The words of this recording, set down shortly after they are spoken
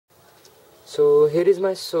So here is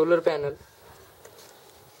my solar panel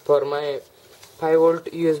for my 5 volt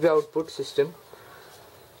USB output system.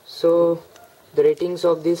 So the ratings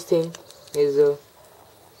of this thing is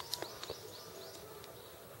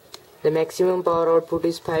the maximum power output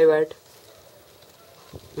is 5 watt,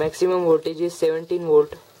 maximum voltage is 17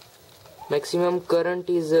 volt, maximum current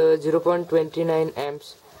is 0.29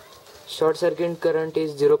 amps, short circuit current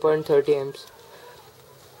is 0.30 amps,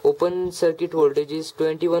 open circuit voltage is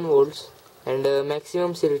 21 volts, and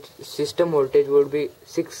maximum system voltage would be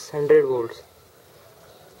 600 volts.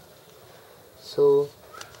 So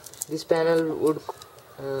this panel would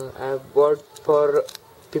I have bought for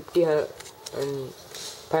 50 and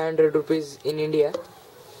 500 rupees in India.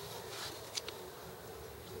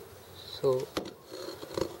 So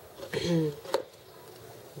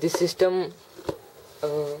this system,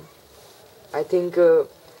 I think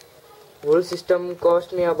whole system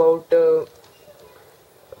cost me about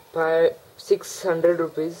 600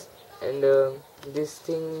 rupees, and this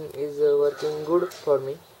thing is working good for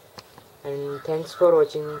me. And thanks for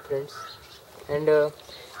watching, friends. And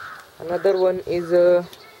another one is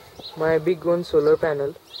my big one solar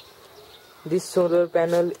panel. This solar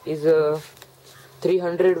panel is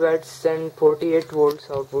 300 watts and 48 volts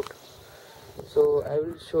output. So I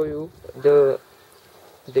will show you the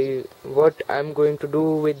what I'm going to do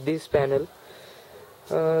with this panel.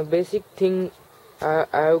 Basic thing, I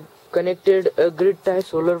have connected a grid-tie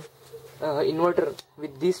solar inverter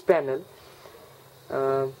with this panel,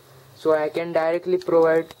 so I can directly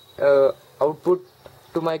provide output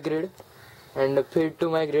to my grid and feed to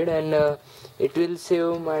my grid, and it will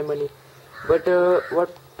save my money. But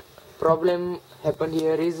what problem happened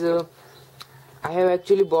here is I have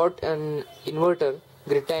actually bought an inverter,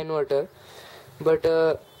 grid-tie inverter, but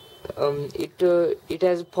it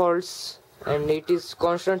has faults and it is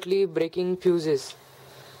constantly breaking fuses.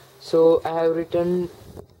 So I have returned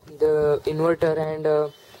the inverter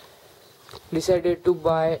and decided to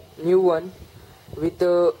buy new one with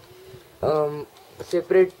a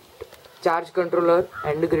separate charge controller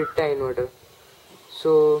and grid-tie inverter.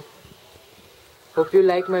 So hope you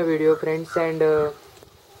like my video, friends, and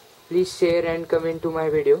please share and comment to my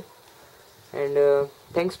video, and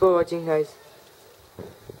thanks for watching, guys.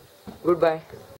 Goodbye.